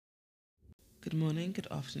Good morning, good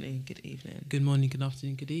afternoon, good evening. Good morning, good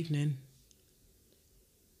afternoon, good evening.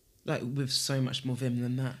 Like with so much more vim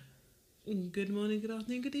than that. Good morning, good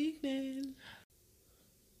afternoon, good evening.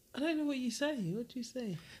 I don't know what you say. What do you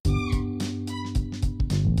say?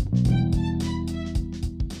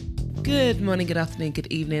 Good morning, good afternoon,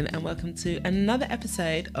 good evening, and welcome to another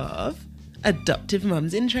episode of Adoptive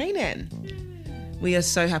Mums in Training. We are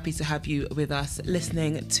so happy to have you with us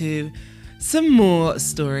listening to some more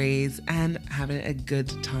stories and having a good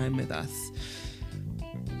time with us.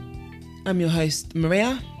 I'm your host,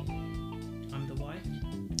 Maria. I'm the wife.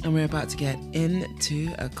 And we're about to get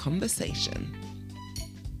into a conversation.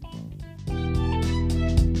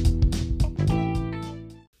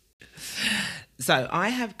 So I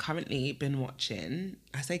have currently been watching,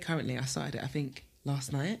 I say currently, I started it I think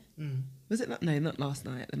last night. Was it not? No, not last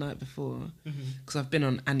night, the night before. Because I've been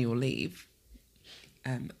on annual leave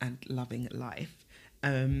and loving life.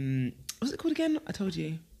 What's it called again? I told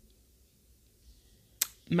you.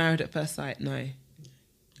 Married at First Sight, no.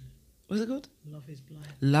 What's it called? Love is Blind.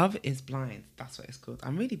 Love is Blind. That's what it's called.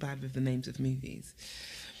 I'm really bad with the names of movies.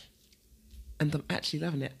 And I'm actually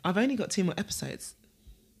loving it. I've only got 2 more episodes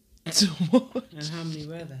to watch. And how many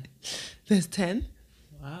were there? There's 10.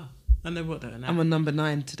 Wow. And they what, they're an hour? I'm on number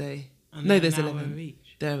 9 today. And No, they're there's an hour 11.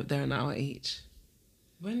 each. They're an hour each.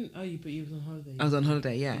 When? Oh, but you was on holiday. I was on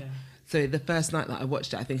holiday, yeah. So the first night that I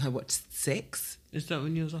watched it, I think I watched 6. Is that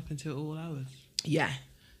when you was up until all hours? Yeah.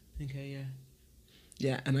 Okay, yeah.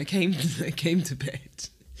 Yeah, and I came to bed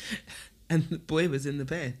and the boy was in the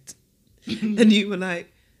bed. And you were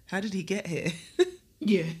like, how did he get here?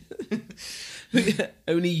 Yeah.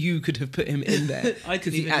 Only you could have put him in there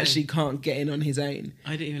because he actually can't get in on his own.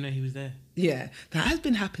 I didn't even know he was there. Yeah, that has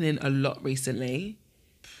been happening a lot recently.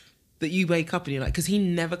 That you wake up and you're like, because he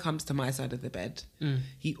never comes to my side of the bed.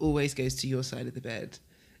 He always goes to your side of the bed.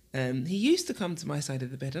 He used to come to my side of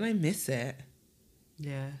the bed and I miss it.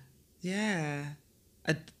 Yeah. Yeah.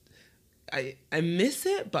 I miss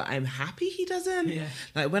it, but I'm happy he doesn't. Yeah.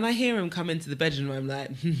 Like when I hear him come into the bedroom, I'm like,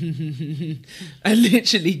 I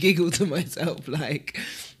literally giggle to myself like,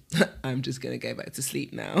 I'm just going to go back to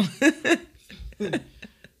sleep now.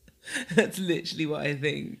 That's literally what I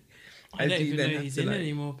think. I don't even know he's in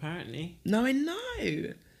anymore, apparently. No, I know.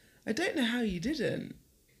 I don't know how you didn't.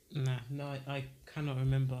 No, I cannot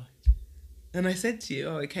remember. And I said to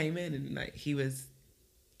you, I came in and like he was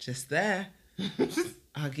just there.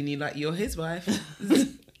 Hugging you like you're his wife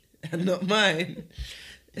and not mine.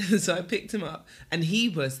 So I picked him up and he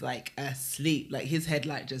was like asleep, like his head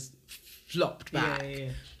like just flopped back. Yeah.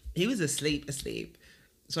 He was asleep.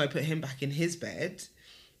 So I put him back in his bed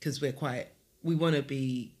because we want to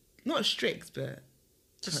be not strict, but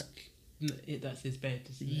just that's his bed,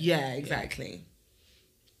 isn't it? Yeah, exactly.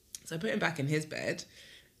 Yeah. So I put him back in his bed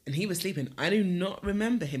and he was sleeping. I do not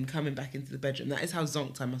remember him coming back into the bedroom. That is how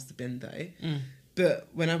zonked I must have been though. But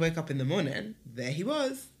when I woke up in the morning, there he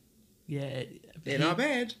was. Yeah. In our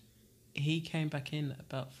bed. He came back in at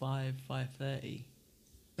about 5:30.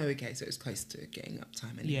 Oh, okay, so it was close to getting up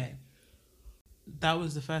time anyway. Yeah. That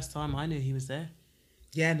was the first time I knew he was there.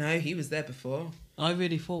 Yeah, no, he was there before. I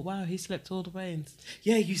really thought, wow, he slept all the way.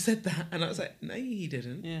 Yeah, you said that. And I was like, no, he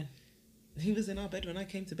didn't. Yeah. He was in our bed when I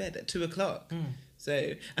came to bed at 2:00.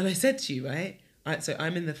 So, and I said to you, right? So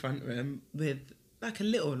I'm in the front room with like a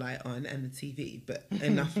little light on and the TV, but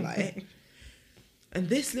enough light. And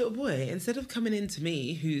this little boy, instead of coming in to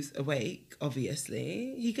me, who's awake,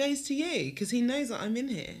 obviously, he goes to you because he knows that I'm in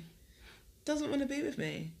here. Doesn't want to be with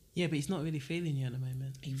me. Yeah, but he's not really feeling you at the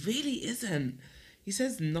moment. He really isn't. He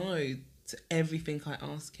says no to everything I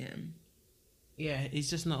ask him. Yeah,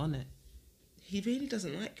 he's just not on it. He really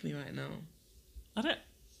doesn't like me right now. I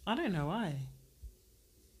don't know why.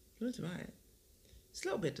 What do I? It's a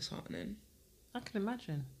little bit disheartening. I can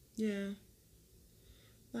imagine. Yeah.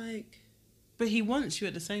 Like... But he wants you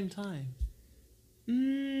at the same time.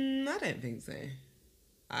 I don't think so.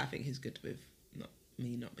 I think he's good with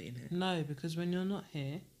me not being here. No, because when you're not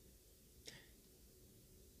here...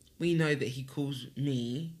 We know that he calls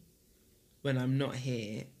me when I'm not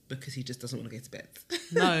here because he just doesn't want to go to bed.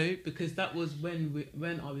 No, because that was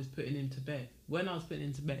when I was putting him to bed. When I was putting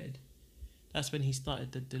him to bed, that's when he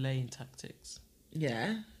started the delaying tactics.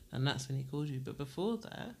 Yeah. And that's when he called you. But before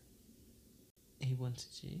that, he wanted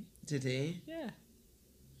you. Did he? Yeah.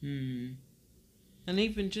 And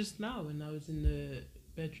even just now when I was in the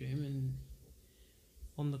bedroom and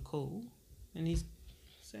on the call, and he's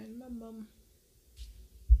saying, Mum.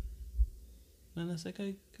 And I said,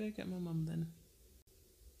 go get my mum then.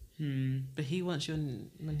 But he wants you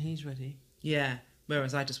when he's ready. Yeah.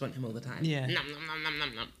 Whereas I just want him all the time. Yeah. Nom, nom, nom, nom,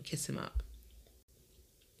 nom, nom. Kiss him up.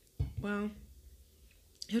 Well,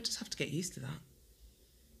 He'll just have to get used to that.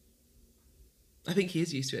 I think he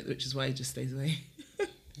is used to it, which is why he just stays away.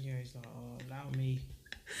 Yeah, he's like, oh, allow me.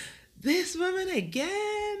 This woman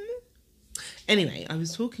again. Anyway, I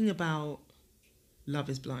was talking about Love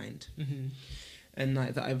is Blind. Mm-hmm. And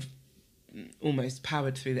like that I've almost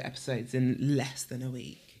powered through the episodes in less than a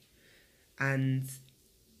week. And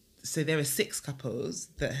so there are 6 couples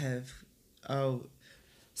that have,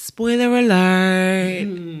 spoiler alert.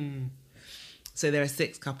 So there are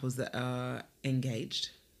 6 couples that are engaged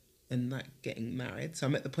and like getting married. So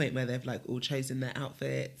I'm at the point where they've like all chosen their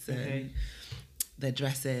outfits and their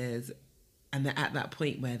dresses, and they're at that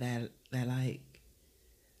point where they're like,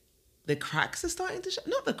 the cracks are starting to show.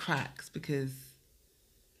 Not the cracks, because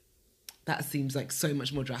that seems like so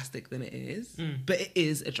much more drastic than it is. But it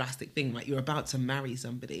is a drastic thing. Like, you're about to marry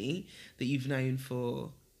somebody that you've known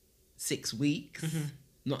for 6 weeks,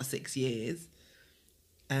 not 6 years.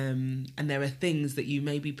 And there are things that you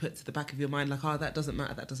maybe put to the back of your mind, like, oh, that doesn't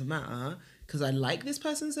matter, because I like this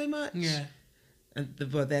person so much. Yeah. And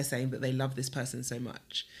they're saying that they love this person so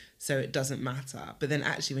much, so it doesn't matter. But then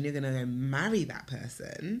actually, when you're going to go marry that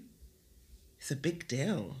person, it's a big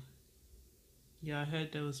deal. Yeah, I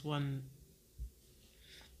heard there was one,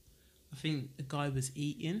 I think the guy was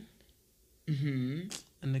eating, and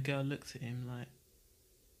the girl looked at him like,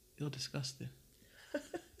 you're disgusting.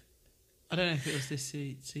 I don't know if it was this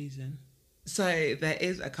season. So there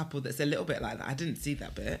is a couple that's a little bit like that. I didn't see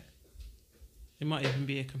that bit. It might even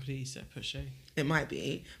be a completely separate show. It might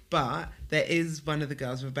be. But there is one of the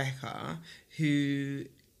girls, Rebecca, whose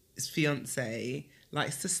fiance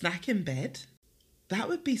likes to snack in bed. That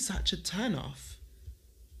would be such a turn off.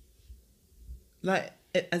 Like,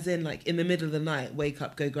 as in, like, in the middle of the night, wake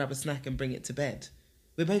up, go grab a snack and bring it to bed.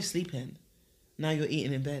 We're both sleeping. Now you're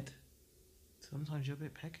eating in bed. Sometimes you're a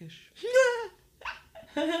bit peckish.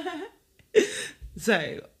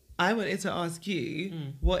 So, I wanted to ask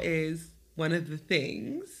you, what is one of the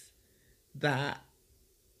things that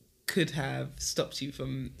could have stopped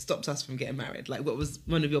us from getting married? Like, what was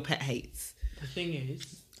one of your pet hates? The thing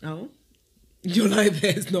is... Oh? You're like,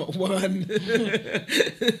 there's not one.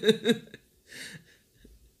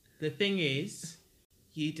 The thing is,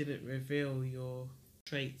 you didn't reveal your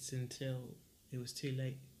traits until it was too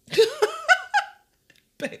late.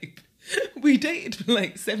 Babe, we dated for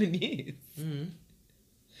like 7 years.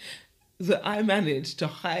 So I managed to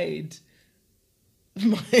hide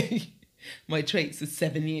my traits for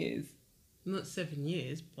 7 years. Not 7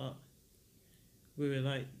 years, but we were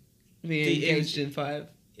like... We engaged in 5.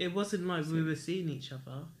 It wasn't like we were seeing each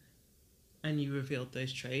other and you revealed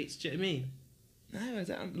those traits. Do you know what I mean? No, I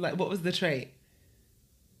don't, like, what was the trait?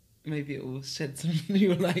 Maybe it will shed some... You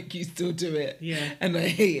were like, you still do it. Yeah. And I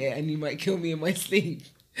hate it, and you might kill me in my sleep.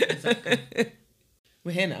 Exactly.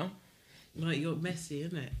 We're here now. Like, you're messy,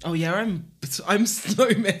 innit? Oh yeah, I'm so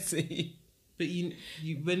messy. But you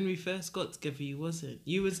when we first got together, you wasn't.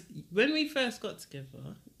 When we first got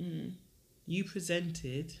together, you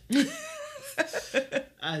presented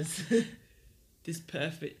as this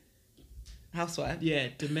perfect housewife. Yeah,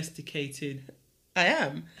 domesticated. I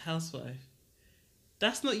am housewife.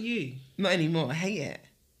 That's not you. Not anymore. I hate it.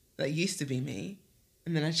 That used to be me,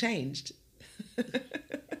 and then I changed.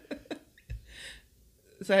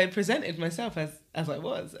 So I presented myself as I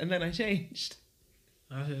was, and then I changed.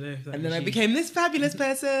 I don't know if that. And then I became this fabulous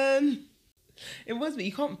person. It was, but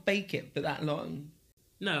you can't fake it for that long.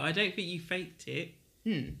 No, I don't think you faked it.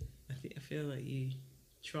 I feel like you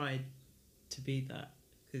tried to be that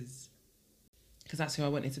because that's who I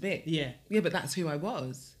wanted to be. Yeah. Yeah, but that's who I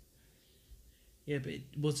was. Yeah, but it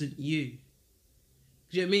wasn't you.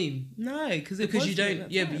 Do you know what I mean? No, because you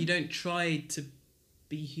don't. Yeah, but you don't try to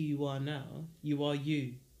be who you are now. You are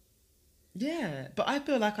you. Yeah, but I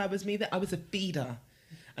feel like I was me. That I was a feeder,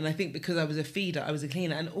 and I think because I was a feeder, I was a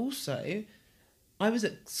cleaner, and also I was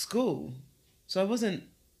at school, so I wasn't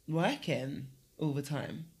working all the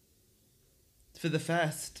time for the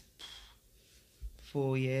first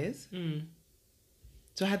 4 years.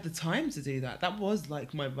 So I had the time to do that. That was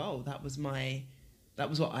like my role. That was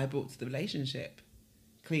what I brought to the relationship.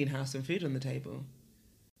 Clean house and food on the table.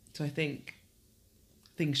 So I think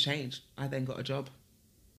things changed. I then got a job.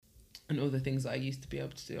 And all the things that I used to be able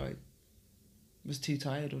to do, I was too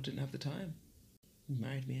tired or didn't have the time. He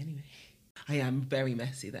married me anyway. I am very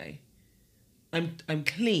messy though. I'm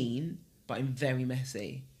clean, but I'm very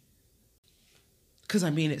messy. Because I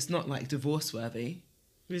mean, it's not like divorce worthy.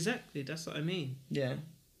 Exactly, that's what I mean. Yeah.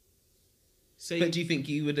 So but do you think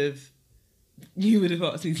you would have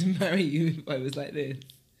asked me to marry you if I was like this?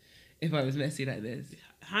 If I was messy like this?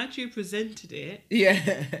 Had you presented it?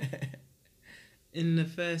 Yeah. In the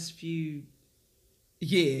first few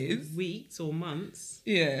years, weeks or months,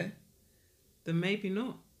 yeah, then maybe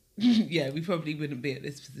not. yeah, we probably wouldn't be at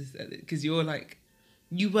this position because you're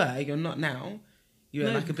not now. You're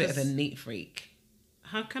No, like a bit of a because- neat freak.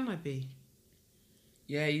 How can I be?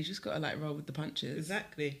 Yeah, you just gotta like roll with the punches.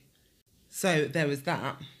 Exactly. So there was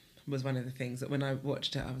that. Was one of the things that when I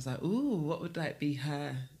watched it, I was like, ooh, what would like be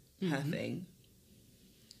her thing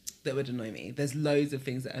that would annoy me? There's loads of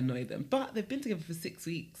things that annoy them, but they've been together for 6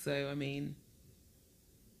 weeks, so I mean,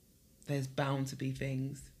 there's bound to be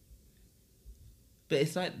things. But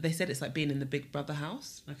it's like they said, it's like being in the Big Brother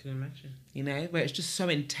house, I can imagine. you know, where it's just so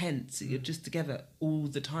intense. You're just together all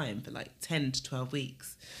the time for like 10 to 12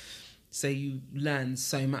 weeks. So you learn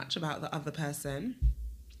so much about the other person.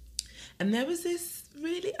 And there was this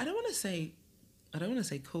really, I don't want to say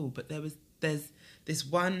cool, but there's this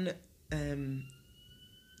one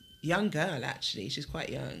young girl, actually, she's quite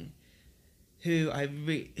young, who I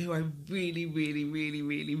really, really, really,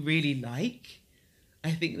 really, really like.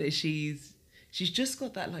 I think that she's just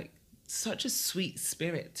got that like such a sweet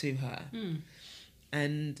spirit to her.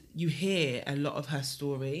 And you hear a lot of her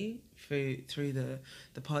story through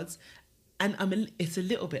the pods, and it's a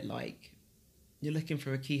little bit like you're looking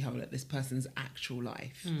for a keyhole at this person's actual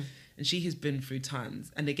life. And she has been through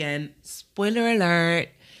tons. And again, spoiler alert,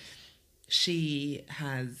 she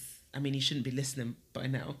has, I mean, you shouldn't be listening by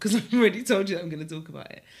now because I've already told you that I'm going to talk about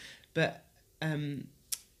it. But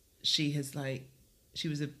she was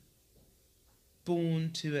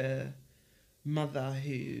born to a mother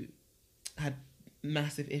who had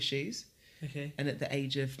massive issues. Okay. And at the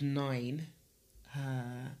age of 9,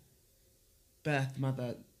 her birth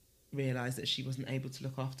mother realised that she wasn't able to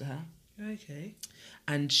look after her. Okay.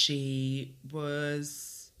 And she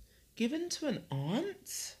was given to an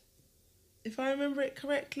aunt, if I remember it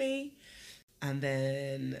correctly. And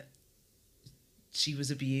then she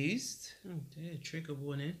was abused. Oh dear, trigger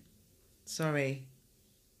warning. Sorry.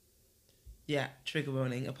 Yeah, trigger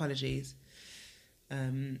warning, apologies.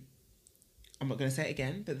 I'm not going to say it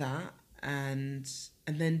again, but that. And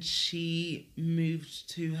then she moved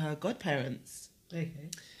to her godparents. Okay.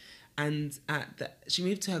 And she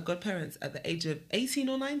moved to her godparents at the age of 18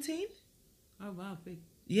 or 19. Oh wow, big.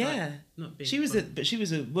 Yeah, Like, not big. she was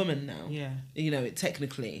a woman now. Yeah. You know,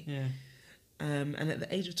 technically. Yeah. And at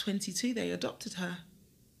the age of 22, they adopted her.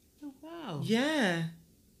 Oh wow. Yeah.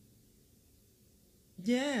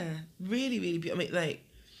 Yeah, really, really beautiful. I mean, like,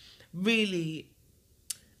 really.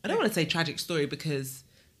 I don't want to say tragic story because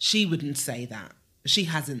she wouldn't say that. She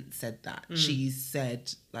hasn't said that. She's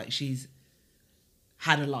said like she's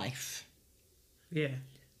had a life. Yeah.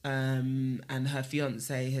 And her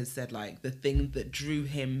fiance has said like the thing that drew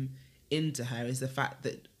him into her is the fact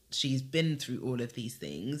that she's been through all of these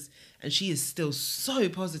things and she is still so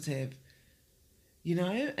positive, you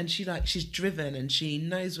know, and she's driven and she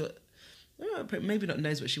knows maybe not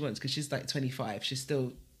knows what she wants because she's like 25, she's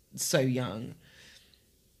still so young,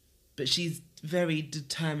 but she's very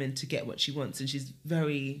determined to get what she wants and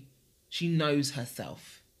she knows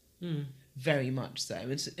herself very much so,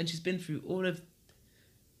 and she's been through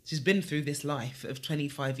this life of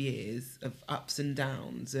 25 years of ups and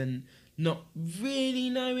downs and not really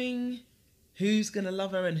knowing who's going to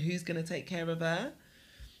love her and who's going to take care of her,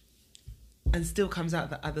 and still comes out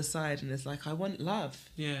the other side and is like, I want love.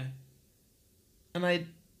 Yeah. And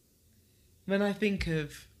when I think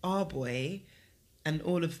of our boy and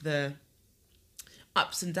all of the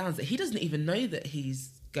ups and downs that he doesn't even know that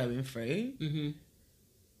he's going through,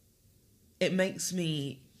 it makes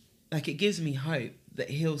me, like, it gives me hope that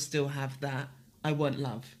he'll still have that I want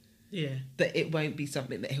love. Yeah. That it won't be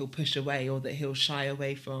something that he'll push away or that he'll shy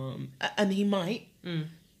away from. And he might,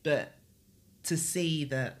 but to see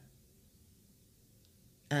that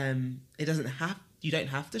you don't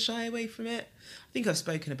have to shy away from it. I think I've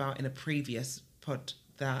spoken about in a previous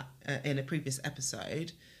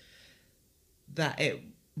episode that it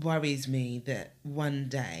worries me that one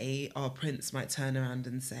day our prince might turn around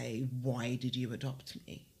and say, why did you adopt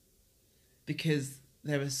me? Because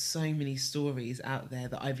there are so many stories out there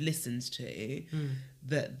that I've listened to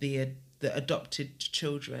that the adopted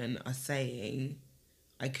children are saying,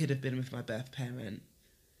 I could have been with my birth parent.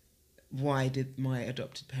 Why did my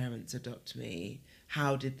adopted parents adopt me?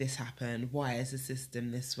 How did this happen? Why is the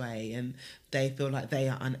system this way? And they feel like they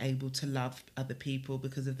are unable to love other people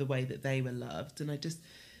because of the way that they were loved. And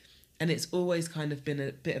it's always kind of been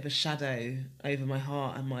a bit of a shadow over my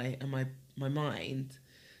heart and my mind.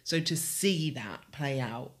 So to see that play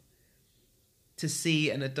out, to see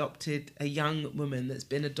a young woman that's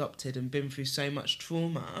been adopted and been through so much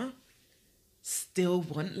trauma still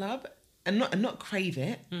want love, and not crave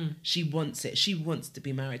it. Mm. She wants it. She wants to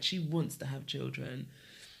be married. She wants to have children.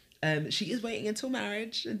 She is waiting until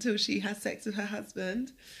marriage, until she has sex with her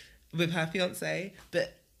husband, with her fiance.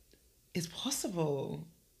 But it's possible.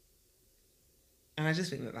 And I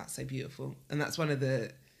just think that that's so beautiful. And that's one of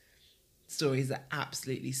the stories that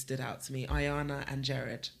absolutely stood out to me. Ayana and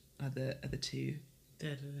Jared are the two.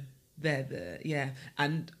 They're the, yeah.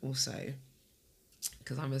 And also,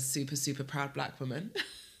 because I'm a super, super proud black woman,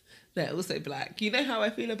 they're also black. You know how I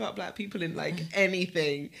feel about black people in like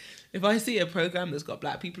anything. If I see a program that's got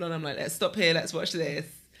black people on, I'm like, let's stop here, let's watch this.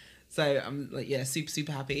 So I'm like, yeah, super,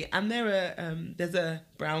 super happy. And there's a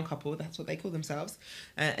brown couple, that's what they call themselves,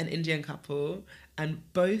 an Indian couple. And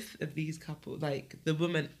both of these couples, like the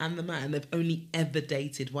woman and the man, they've only ever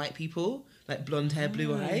dated white people, like blonde hair,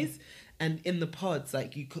 blue eyes. And in the pods,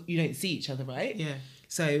 like you don't see each other, right? Yeah.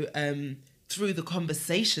 So through the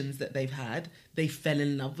conversations that they've had, they fell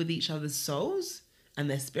in love with each other's souls and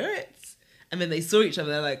their spirits. And then they saw each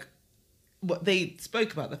other, they're like, what they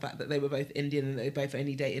spoke about the fact that they were both Indian and they both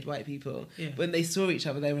only dated white people. Yeah. When they saw each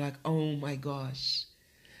other, they were like, oh my gosh.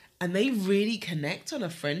 And they really connect on a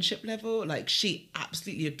friendship level. Like, she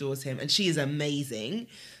absolutely adores him and she is amazing.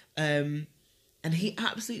 And he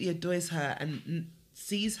absolutely adores her and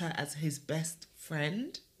sees her as his best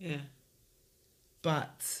friend. Yeah.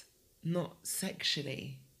 But not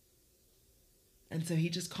sexually. And so he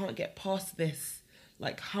just can't get past this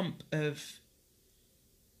like hump of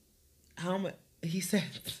how much he said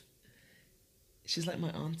she's like my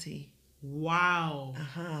auntie. Wow.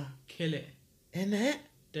 Uh-huh. Kill it. Isn't it?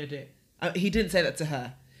 Did it. He didn't say that to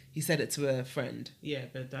her. He said it to a friend. Yeah,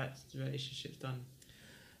 but that's the relationship's done.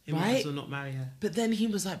 He Right? might as well not marry her. But then he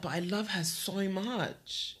was like, but I love her so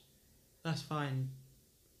much. That's fine.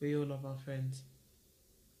 We all love our friends.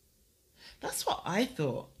 That's what I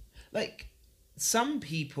thought. Like, some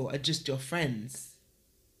people are just your friends.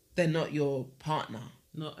 They're not your partner.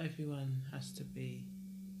 Not everyone has to be.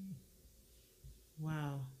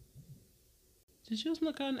 Wow. Did yours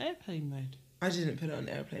not go on airplane mode? I didn't put it on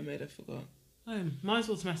airplane mode, I forgot. Oh, mine's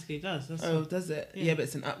automatically does. That's Oh, does it? Yeah. Yeah, but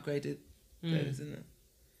it's an upgraded mode, isn't it?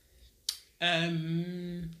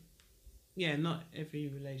 Yeah, not every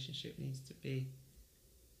relationship needs to be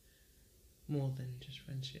more than just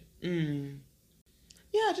friendship.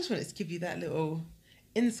 Yeah, I just wanted to give you that little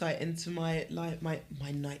insight into my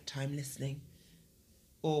nighttime listening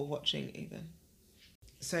or watching even.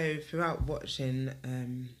 So throughout watching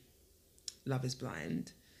Love is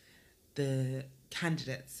Blind, the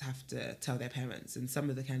candidates have to tell their parents, and some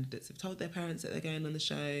of the candidates have told their parents that they're going on the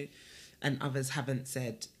show and others haven't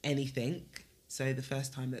said anything. So the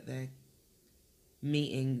first time that they're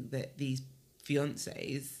meeting these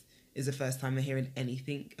fiancés is the first time they're hearing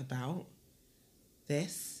anything about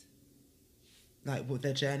this, like what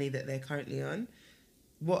their journey that they're currently on.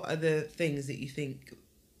 What are the things that you think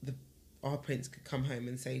our prince could come home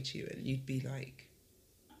and say to you and you'd be like,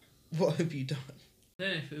 what have you done? I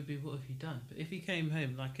don't know if it would be what have you done, but if he came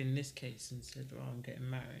home, like in this case, and said, oh, I'm getting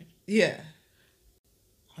married, Yeah.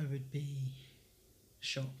 I would be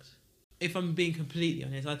shocked. If I'm being completely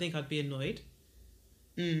honest, I think I'd be annoyed.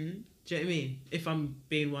 Do you know what I mean? If I'm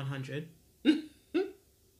being 100.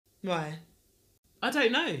 Why? I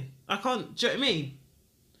don't know. I can't, do you know what I mean?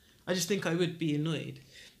 I just think I would be annoyed.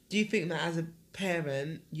 Do you think that as a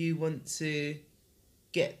parent you want to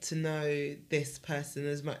get to know this person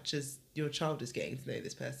as much as your child is getting to know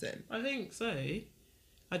this person? I think so.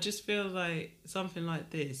 I just feel like something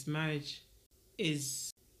like this, marriage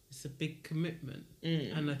it's a big commitment.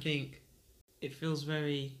 And I think it feels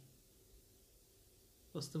very,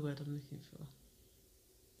 what's the word I'm looking for?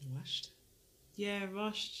 Rushed? Yeah,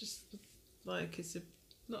 rushed. Just like it's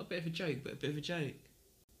not a bit of a joke, but a bit of a joke.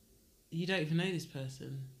 You don't even know this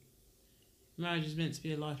person. Marriage is meant to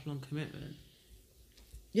be a lifelong commitment.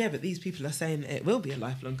 Yeah, but these people are saying it will be a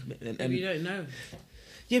lifelong commitment. And you don't know.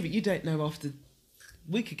 Yeah, but you don't know after...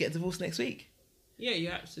 We could get divorced next week. Yeah,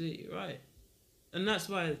 you're absolutely right. And that's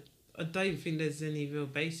why I don't think there's any real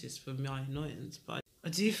basis for my annoyance. But I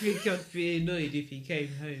do think I'd be annoyed if he came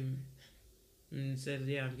home and said,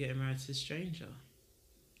 yeah, I'm getting married to a stranger.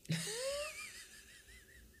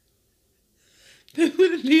 There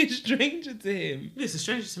wouldn't be a stranger to him. It's a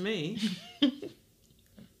stranger to me.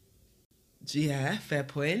 Yeah, fair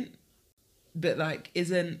point. But, like,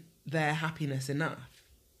 isn't their happiness enough?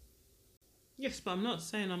 Yes, but I'm not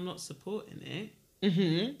saying I'm not supporting it.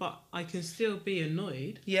 Mm-hmm. But I can still be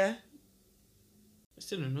annoyed. Yeah. It's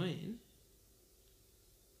still annoying.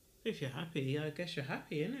 If you're happy, I guess you're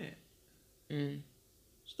happy, innit?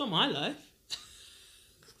 It's not my life.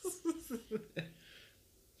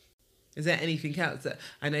 Is there anything else that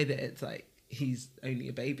I know that it's like he's only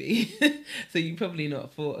a baby, so you probably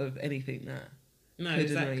not thought of anything that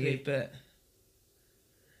could annoy you, but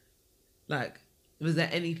like, was there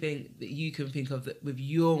anything that you can think of that with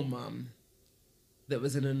your mum that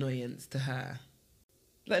was an annoyance to her?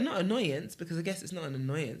 Like, not annoyance, because I guess it's not an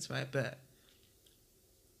annoyance, right? But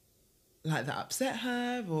like that upset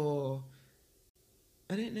her, or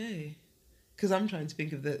I don't know, because I'm trying to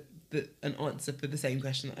think of an answer for the same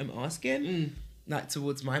question that I'm asking, like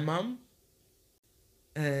towards my mum,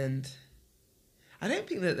 and I don't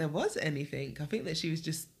think that there was anything. I think that she was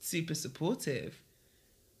just super supportive.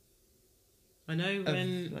 I know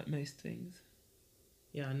when like most things.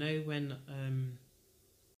 Yeah, I know when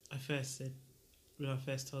I first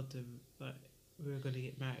told them like we were going to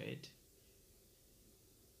get married,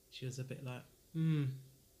 she was a bit like,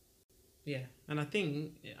 yeah. And I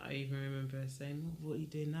think I even remember her saying, "What are you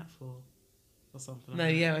doing that for?" or something like that. No,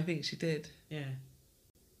 yeah, I think she did. Yeah.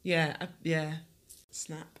 Yeah, yeah.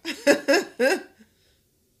 Snap.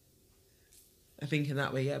 I think in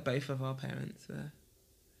that way, yeah, both of our parents were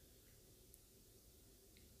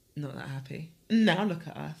not that happy. Now look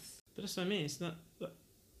at us. But that's what I mean. It's not...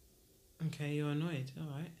 Okay, you're annoyed. All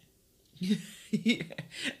right. Yeah.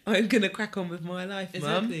 I'm going to crack on with my life,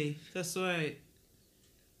 Mum. Exactly. That's why...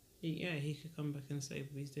 he could come back and say,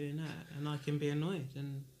 well, he's doing that. And I can be annoyed.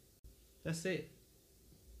 And that's it.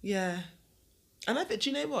 Yeah. And do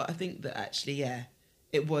you know what? I think that actually, yeah,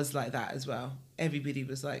 it was like that as well. Everybody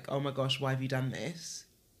was like, oh my gosh, why have you done this?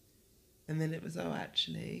 And then it was, oh,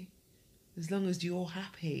 actually, as long as you're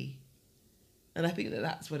happy. And I think that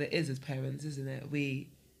that's what it is as parents, isn't it?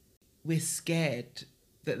 We're scared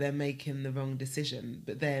that they're making the wrong decision,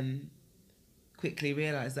 but then quickly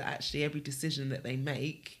realise that actually every decision that they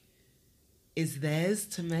make is theirs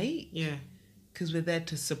to make. Yeah. Because we're there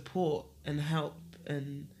to support and help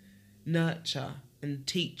and nurture and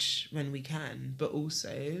teach when we can, but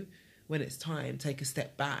also when it's time, take a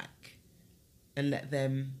step back and let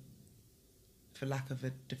them, for lack of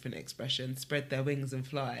a different expression, spread their wings and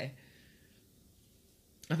fly.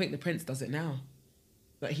 I think the Prince does it now.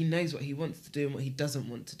 Like, he knows what he wants to do and what he doesn't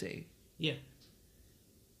want to do. Yeah.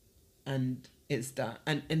 And it's that.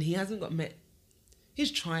 And he hasn't got...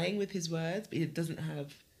 He's trying with his words, but he doesn't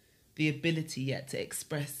have the ability yet to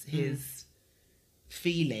express his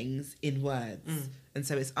feelings in words. And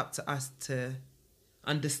so it's up to us to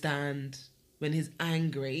understand when he's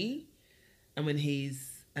angry and when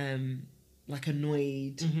he's like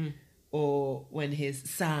annoyed, or when he's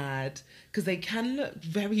sad, because they can look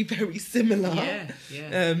very, very similar.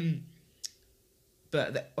 Yeah.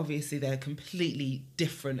 But obviously they're completely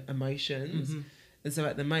different emotions. And so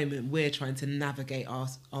at the moment we're trying to navigate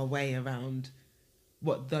our way around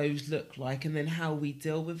what those look like and then how we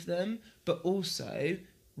deal with them, but also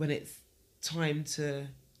when it's time to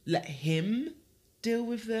let him deal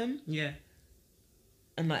with them. Yeah.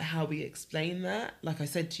 And like how we explain that. Like I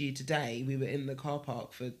said to you today, we were in the car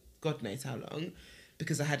park for God knows how long,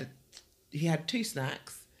 because he had 2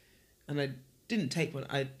 snacks and I didn't take one.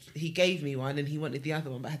 He gave me one and he wanted the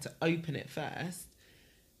other one, but I had to open it first.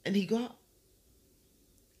 And he got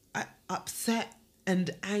upset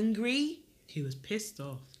and angry. He was pissed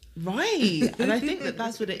off. Right. And I think that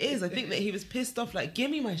that's what it is. I think that he was pissed off, like,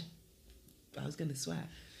 give me my... I was going to swear.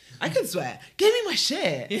 I could swear. Give me my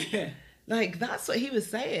shit. Yeah. Like, that's what he was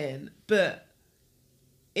saying. But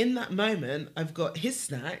in that moment, I've got his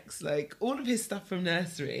snacks, like all of his stuff from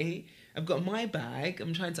nursery. I've got my bag.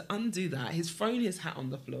 I'm trying to undo that. He's thrown his hat on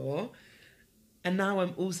the floor. And now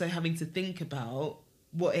I'm also having to think about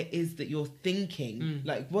what it is that you're thinking.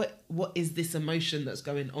 Like, what is this emotion that's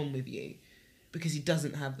going on with you? Because he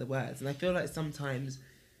doesn't have the words. And I feel like sometimes,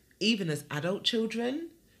 even as adult children,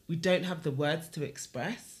 we don't have the words to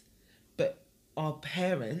express. But our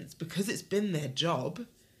parents, because it's been their job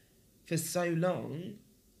for so long,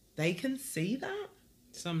 they can see that.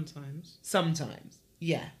 Sometimes,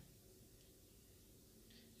 yeah.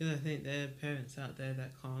 Because I think there are parents out there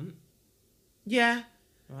that can't. Yeah.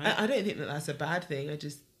 Right? I don't think that that's a bad thing.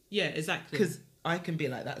 Yeah, exactly. Because I can be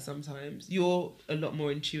like that sometimes. You're a lot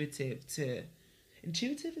more intuitive,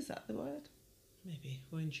 is that the word? Maybe.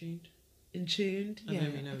 Or in tuned. In tuned? Yeah.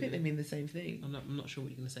 I think they mean the same thing. I'm not sure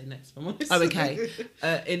what you're going to say next, if I'm honest. Oh, okay.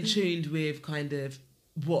 In tuned with kind of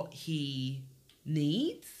what he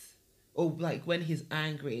needs. Or like when he's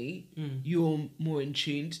angry, you're more in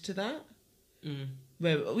tuned to that.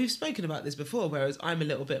 Where we've spoken about this before, whereas I'm a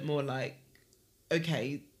little bit more like,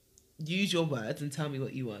 okay, use your words and tell me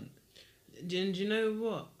what you want. Do you know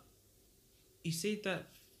what? You see that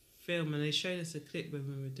film and they showed us a clip when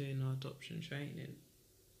we were doing our adoption training.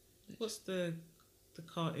 What's the The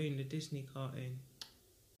cartoon, the Disney cartoon.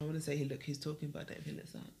 I want to say Look Who's Talking, but I don't think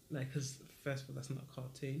it's that. No, because first of all, that's not a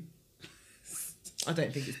cartoon. I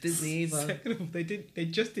don't think it's Disney either. Second of all, they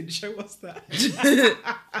just didn't show us that.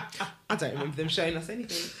 I don't remember them showing us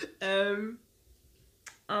anything.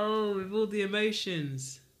 Oh, with all the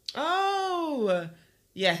emotions. Oh,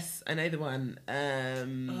 yes, I know the one.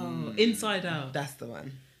 Inside Out. That's the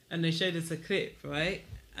one. And they showed us a clip, right?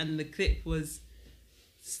 And the clip was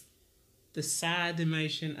the sad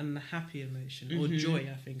emotion and the happy emotion, or Joy,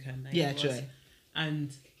 I think her name was. Joy.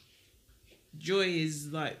 And Joy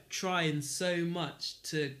is like trying so much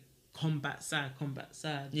to combat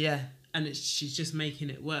sad. Yeah. And she's just making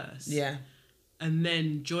it worse. Yeah. And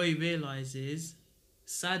then Joy realizes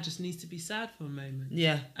sad just needs to be sad for a moment.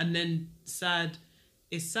 Yeah. And then sad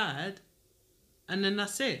is sad, and then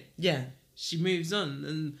that's it. Yeah. She moves on.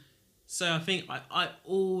 And so I think I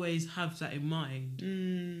always have that in mind.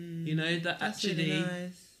 You know, that That's actually really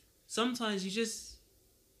nice. Sometimes you just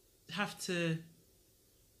have to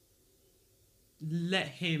let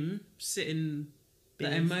him sit in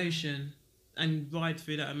that emotion and ride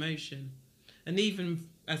through that emotion. And even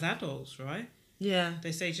as adults, right? Yeah.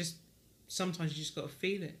 They say just sometimes you just got to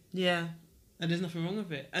feel it. Yeah. And there's nothing wrong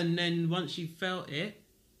with it. And then once you've felt it,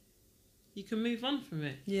 you can move on from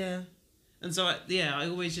it. Yeah. And so, I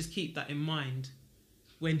always just keep that in mind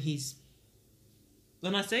when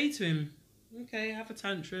I say to him, okay, have a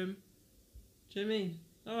tantrum. Do you know what I mean?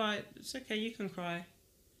 All right, it's okay, you can cry.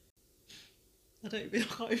 I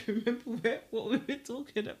can't even remember what we were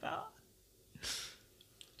talking about.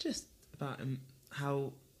 Just about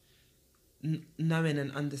how knowing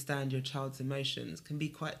and understand your child's emotions can be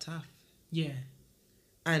quite tough. Yeah.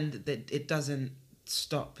 And that it doesn't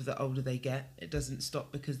stop the older they get. It doesn't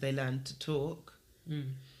stop because they learn to talk.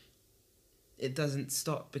 It doesn't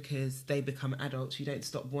stop because they become adults. You don't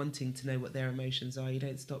stop wanting to know what their emotions are. You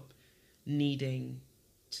don't stop needing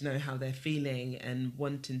to know how they're feeling and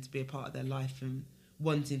wanting to be a part of their life and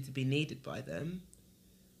wanting to be needed by them.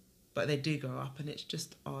 But they do grow up, and it's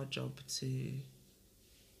just our job to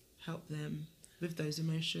help them with those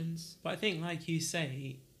emotions. But I think, like you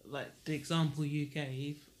say, like the example you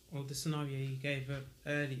gave, or the scenario you gave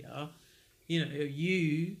earlier, you know,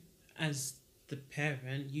 you as the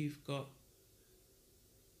parent, you've got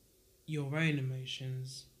your own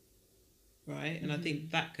emotions, right? And I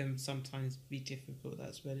think that can sometimes be difficult.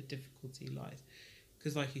 That's where the difficulty lies,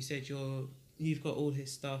 because like you said, you've got all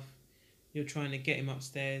his stuff. You're trying to get him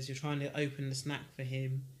upstairs. You're trying to open the snack for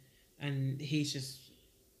him, and he's just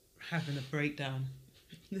having a breakdown,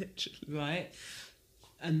 Literally. right?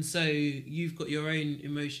 And so you've got your own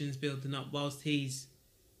emotions building up whilst he's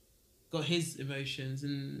got his emotions,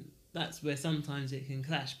 and that's where sometimes it can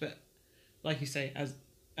clash. But like you say,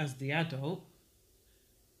 as the adult,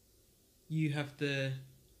 you have the,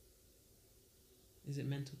 is it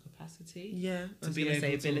mental capacity? Yeah, I was be going to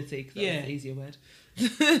say able to- ability, because yeah. that's the easier word.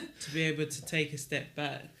 To be able to take a step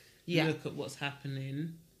back, Yeah. look at what's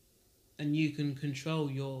happening, and you can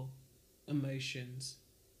control your emotions.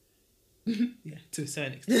 Yeah, to a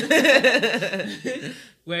certain extent.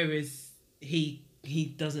 Whereas he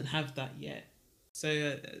doesn't have that yet. So,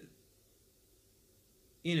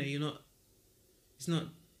 you know, it's not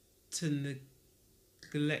to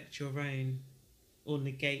neglect your own or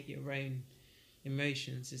negate your own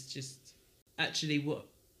emotions. It's just actually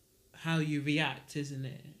how you react, isn't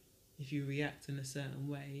it? If you react in a certain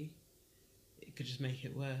way, it could just make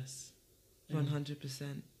it worse.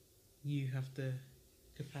 100%. You have the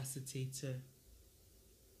capacity to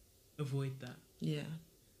avoid that. Yeah.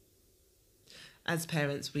 As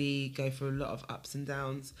parents, we go through a lot of ups and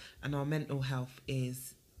downs, and our mental health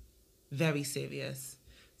is very serious.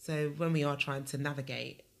 So when we are trying to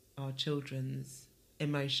navigate our children's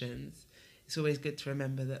emotions, it's always good to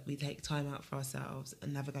remember that we take time out for ourselves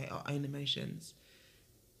and navigate our own emotions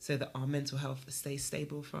so that our mental health stays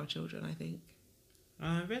stable for our children, I think.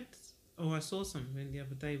 I saw something the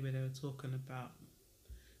other day where they were talking about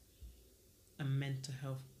a mental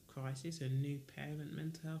health crisis, a new parent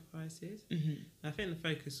mental health crisis. Mm-hmm. I think the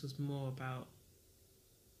focus was more about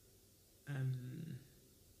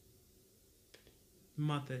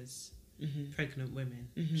mothers, pregnant women,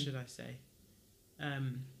 should I say,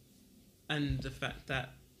 and the fact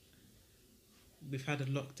that we've had a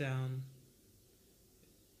lockdown,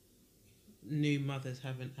 new mothers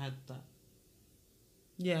haven't had that,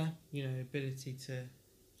 ability to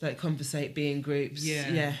like conversate, be in groups,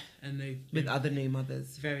 and they've with other new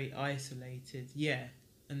mothers, very isolated,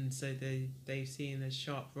 and so they've seen a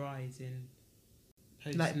sharp rise in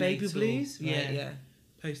like baby blues,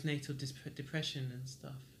 postnatal depression and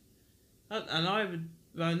stuff. And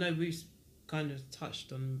I know we've kind of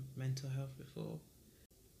touched on mental health before.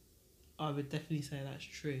 I would definitely say that's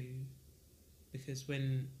true, because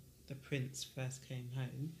when the Prince first came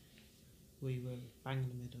home, we were bang in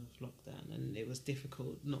the middle of lockdown, and it was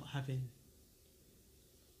difficult not having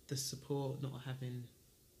the support, not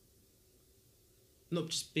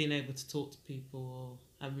just being able to talk to people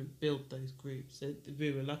or having built those groups. So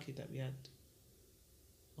we were lucky that we had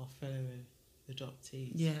our fellow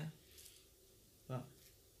adoptees. Yeah. But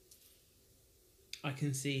I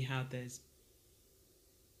can see how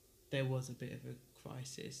there was a bit of a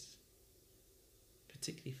crisis,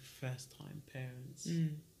 particularly for first-time parents.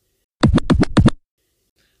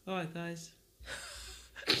 All right, guys.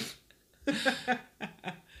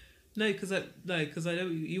 No, because I know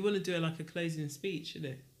you want to do like a closing speech, isn't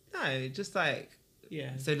it? No, just like,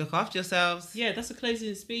 yeah. So look after yourselves. Yeah, that's a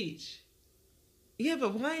closing speech. Yeah,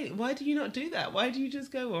 but why do you not do that? Why do you just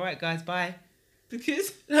go, all right, guys, bye?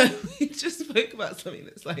 Because we just spoke about something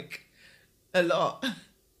that's like a lot.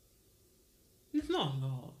 It's not a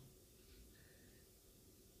lot.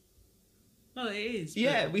 No, it is.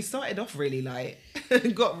 Yeah, we started off really light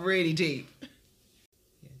and got really deep.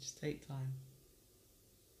 Yeah, just take time.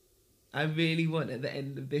 I really want at the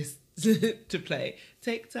end of this to play,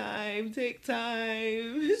 take time,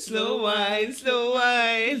 slow wine, slow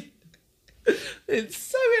wine. It's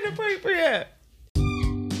so inappropriate.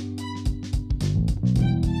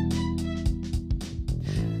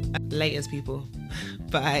 Laters, people.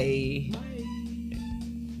 Bye.